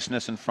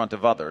righteousness in front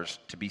of others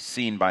to be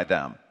seen by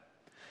them.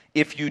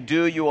 If you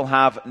do, you will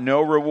have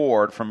no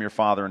reward from your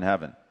Father in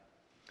heaven.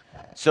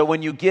 So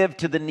when you give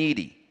to the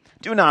needy,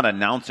 do not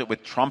announce it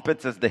with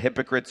trumpets as the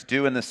hypocrites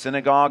do in the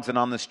synagogues and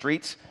on the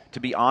streets to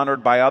be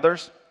honored by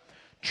others.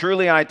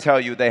 Truly I tell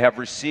you, they have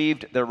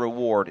received their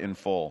reward in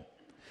full.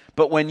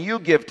 But when you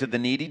give to the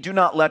needy, do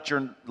not let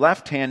your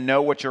left hand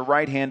know what your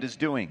right hand is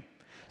doing,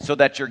 so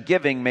that your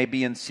giving may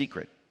be in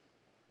secret.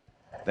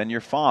 Then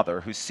your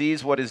Father, who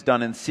sees what is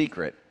done in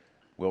secret,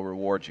 will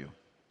reward you.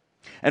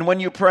 And when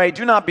you pray,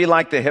 do not be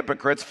like the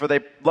hypocrites, for they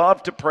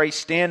love to pray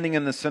standing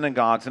in the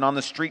synagogues and on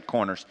the street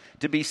corners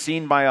to be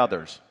seen by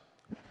others.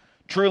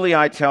 Truly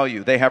I tell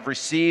you, they have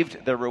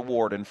received their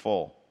reward in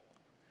full.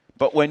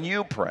 But when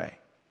you pray,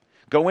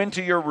 go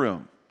into your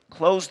room,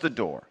 close the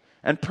door,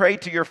 and pray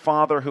to your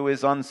Father who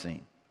is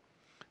unseen.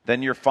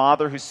 Then your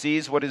Father who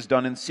sees what is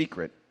done in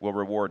secret will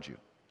reward you.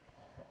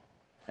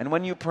 And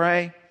when you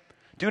pray,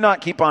 do not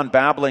keep on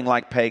babbling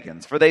like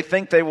pagans, for they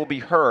think they will be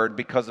heard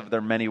because of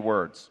their many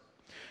words.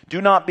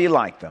 Do not be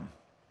like them,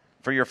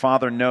 for your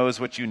Father knows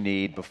what you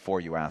need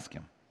before you ask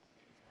him.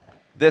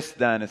 This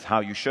then is how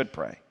you should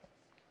pray.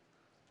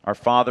 Our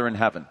Father in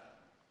heaven,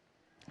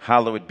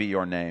 hallowed be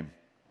your name.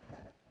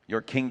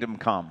 Your kingdom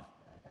come.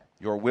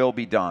 Your will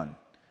be done,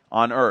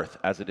 on earth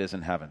as it is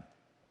in heaven.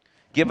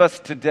 Give us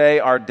today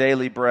our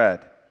daily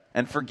bread,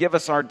 and forgive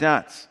us our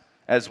debts,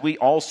 as we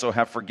also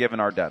have forgiven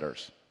our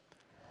debtors.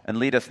 And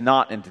lead us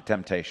not into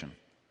temptation,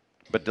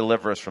 but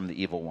deliver us from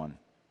the evil one.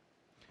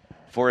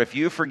 For if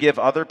you forgive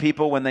other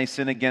people when they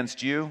sin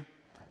against you,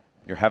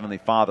 your heavenly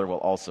Father will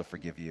also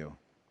forgive you.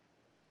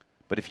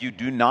 But if you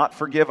do not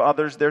forgive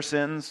others their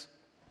sins,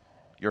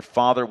 your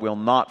Father will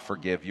not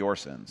forgive your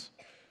sins.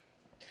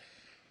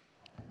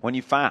 When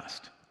you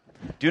fast,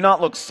 do not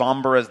look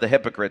somber as the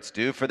hypocrites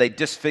do, for they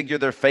disfigure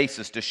their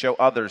faces to show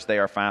others they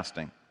are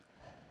fasting.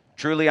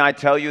 Truly I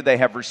tell you, they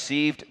have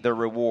received their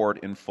reward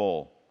in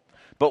full.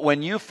 But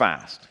when you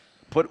fast,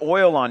 put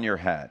oil on your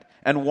head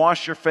and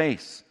wash your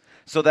face,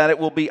 so that it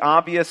will be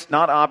obvious,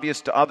 not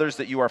obvious to others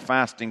that you are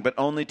fasting, but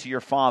only to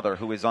your Father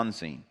who is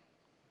unseen.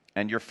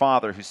 And your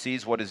Father who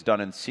sees what is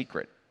done in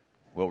secret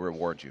will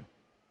reward you.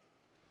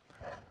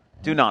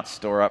 Do not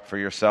store up for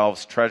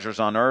yourselves treasures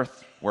on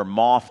earth, where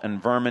moth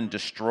and vermin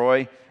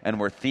destroy, and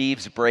where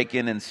thieves break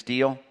in and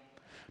steal.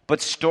 But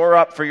store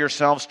up for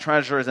yourselves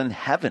treasures in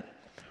heaven,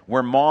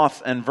 where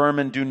moth and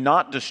vermin do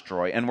not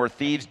destroy, and where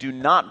thieves do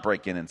not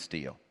break in and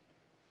steal.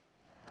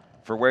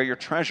 For where your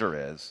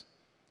treasure is,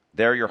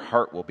 there your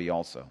heart will be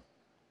also.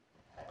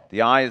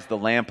 The eye is the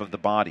lamp of the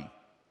body.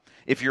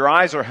 If your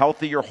eyes are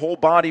healthy, your whole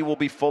body will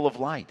be full of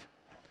light.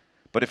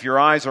 But if your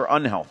eyes are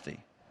unhealthy,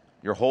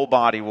 your whole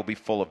body will be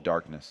full of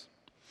darkness.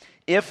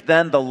 If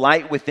then the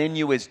light within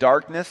you is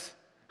darkness,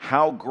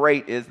 how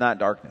great is that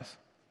darkness?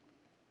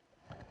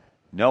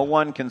 No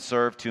one can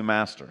serve two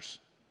masters.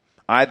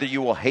 Either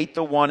you will hate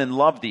the one and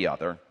love the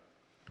other,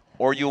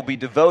 or you will be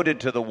devoted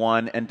to the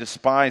one and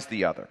despise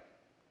the other.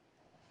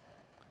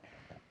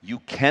 You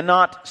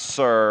cannot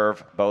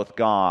serve both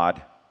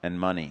God and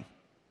money.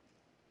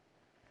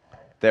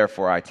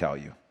 Therefore, I tell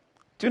you,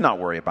 do not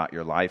worry about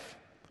your life,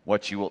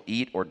 what you will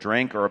eat or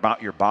drink, or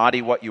about your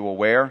body, what you will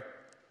wear.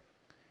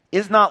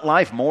 Is not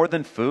life more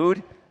than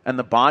food, and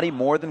the body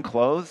more than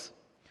clothes?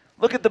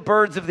 Look at the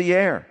birds of the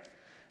air.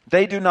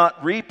 They do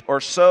not reap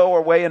or sow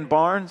or weigh in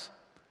barns,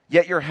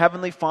 yet your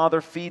heavenly Father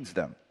feeds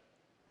them.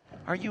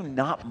 Are you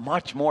not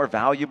much more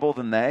valuable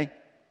than they?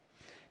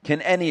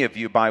 Can any of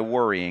you, by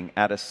worrying,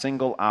 add a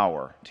single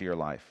hour to your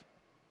life?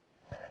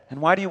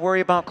 And why do you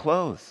worry about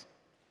clothes?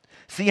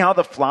 See how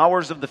the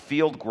flowers of the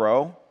field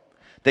grow?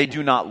 They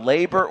do not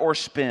labor or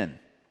spin.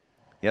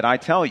 Yet I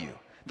tell you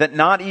that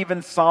not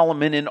even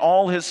Solomon in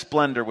all his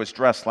splendor was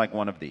dressed like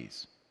one of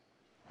these.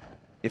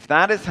 If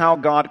that is how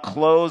God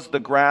clothes the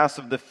grass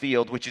of the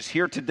field, which is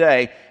here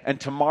today and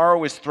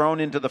tomorrow is thrown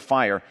into the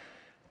fire,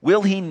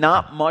 will he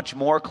not much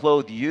more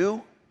clothe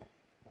you,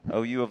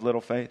 O you of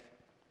little faith?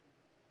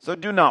 So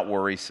do not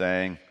worry,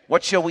 saying,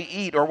 what shall we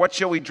eat, or what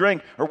shall we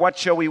drink, or what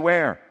shall we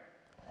wear?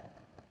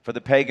 For the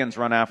pagans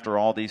run after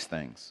all these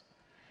things,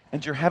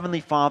 and your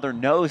heavenly Father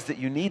knows that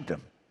you need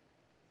them.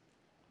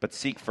 But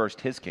seek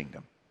first his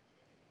kingdom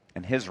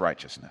and his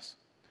righteousness,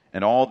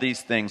 and all these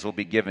things will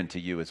be given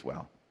to you as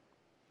well.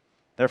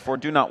 Therefore,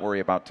 do not worry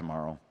about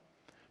tomorrow,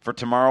 for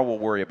tomorrow will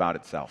worry about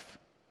itself.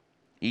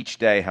 Each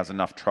day has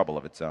enough trouble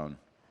of its own.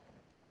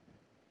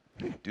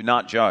 Do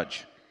not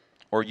judge,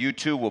 or you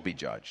too will be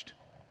judged.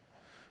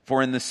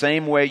 For in the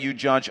same way you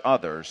judge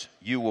others,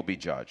 you will be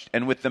judged.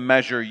 And with the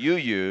measure you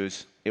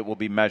use, it will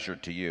be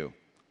measured to you.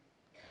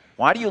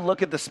 Why do you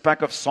look at the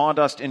speck of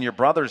sawdust in your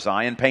brother's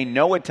eye and pay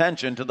no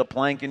attention to the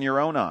plank in your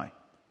own eye?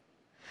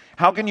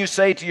 How can you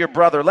say to your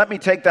brother, let me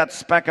take that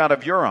speck out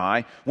of your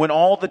eye, when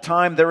all the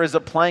time there is a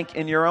plank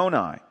in your own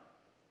eye?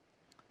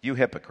 You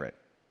hypocrite.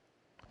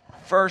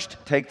 First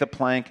take the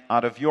plank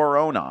out of your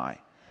own eye.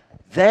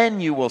 Then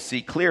you will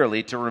see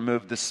clearly to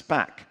remove the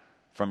speck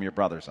from your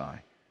brother's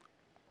eye.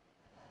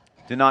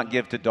 Do not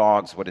give to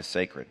dogs what is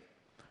sacred.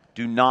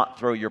 Do not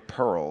throw your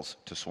pearls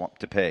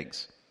to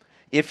pigs.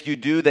 If you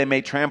do, they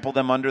may trample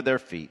them under their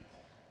feet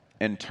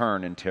and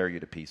turn and tear you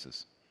to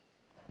pieces.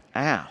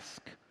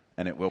 Ask,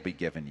 and it will be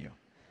given you.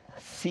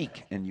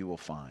 Seek, and you will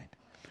find.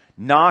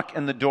 Knock,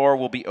 and the door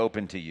will be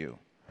open to you.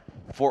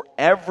 For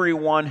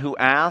everyone who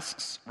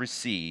asks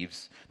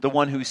receives, the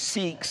one who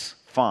seeks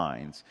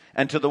finds,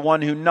 and to the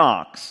one who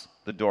knocks,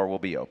 the door will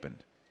be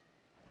opened.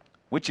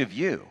 Which of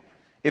you,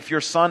 if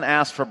your son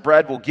asks for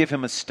bread, will give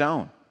him a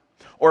stone?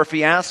 Or if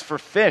he asks for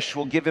fish,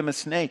 will give him a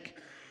snake?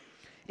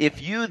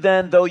 If you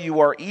then, though you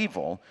are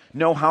evil,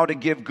 know how to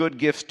give good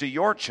gifts to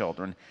your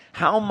children,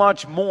 how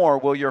much more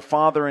will your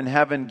Father in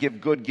heaven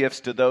give good gifts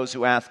to those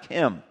who ask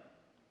him?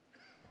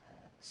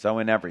 So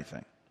in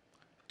everything,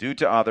 do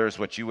to others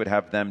what you would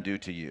have them do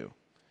to you.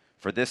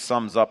 For this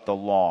sums up the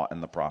law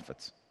and the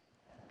prophets.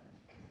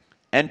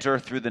 Enter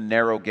through the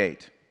narrow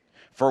gate.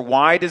 For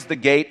wide is the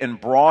gate and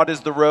broad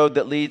is the road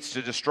that leads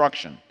to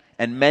destruction,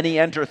 and many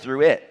enter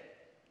through it.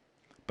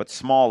 But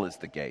small is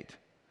the gate,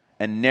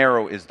 and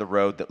narrow is the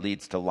road that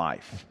leads to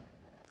life,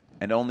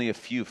 and only a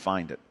few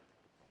find it.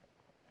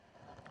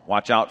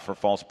 Watch out for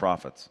false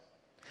prophets.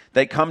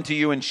 They come to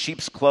you in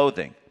sheep's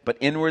clothing, but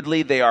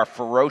inwardly they are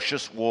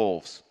ferocious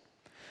wolves.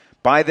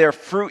 By their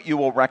fruit you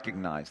will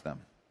recognize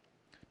them.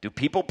 Do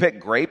people pick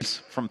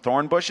grapes from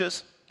thorn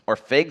bushes, or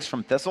figs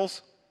from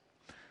thistles?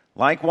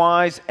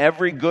 Likewise,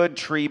 every good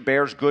tree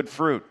bears good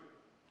fruit,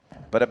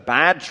 but a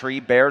bad tree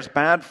bears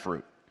bad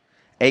fruit.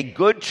 A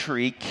good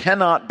tree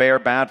cannot bear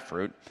bad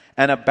fruit,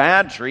 and a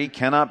bad tree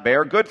cannot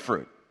bear good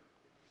fruit.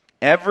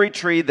 Every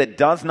tree that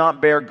does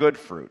not bear good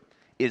fruit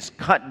is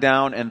cut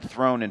down and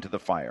thrown into the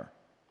fire.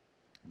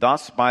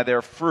 Thus, by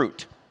their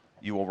fruit,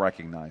 you will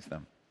recognize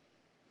them.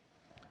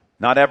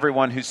 Not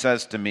everyone who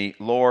says to me,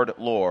 Lord,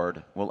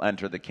 Lord, will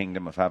enter the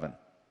kingdom of heaven,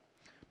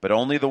 but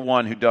only the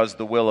one who does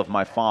the will of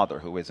my Father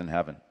who is in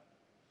heaven.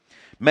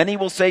 Many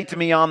will say to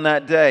me on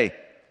that day,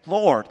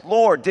 Lord,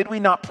 Lord, did we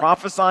not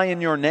prophesy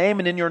in your name,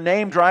 and in your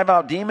name drive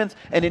out demons,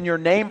 and in your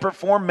name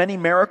perform many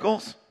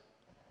miracles?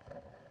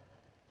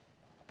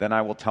 Then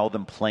I will tell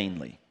them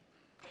plainly,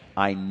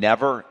 I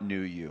never knew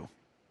you.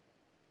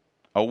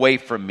 Away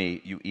from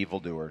me, you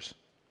evildoers.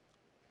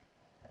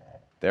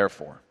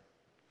 Therefore,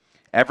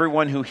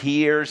 everyone who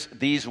hears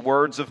these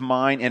words of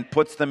mine and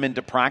puts them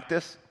into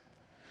practice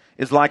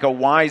is like a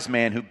wise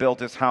man who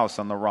built his house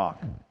on the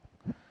rock.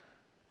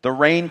 The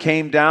rain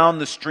came down,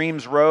 the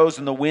streams rose,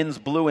 and the winds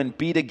blew and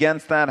beat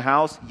against that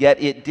house,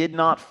 yet it did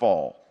not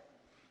fall,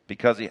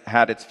 because it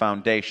had its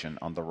foundation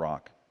on the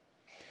rock.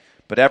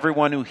 But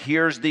everyone who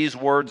hears these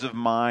words of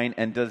mine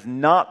and does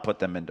not put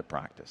them into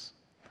practice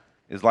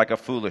is like a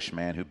foolish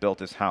man who built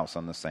his house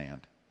on the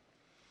sand.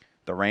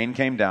 The rain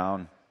came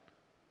down,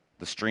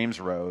 the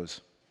streams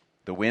rose,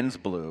 the winds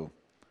blew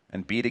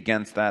and beat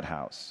against that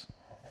house,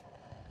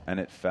 and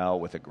it fell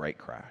with a great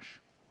crash."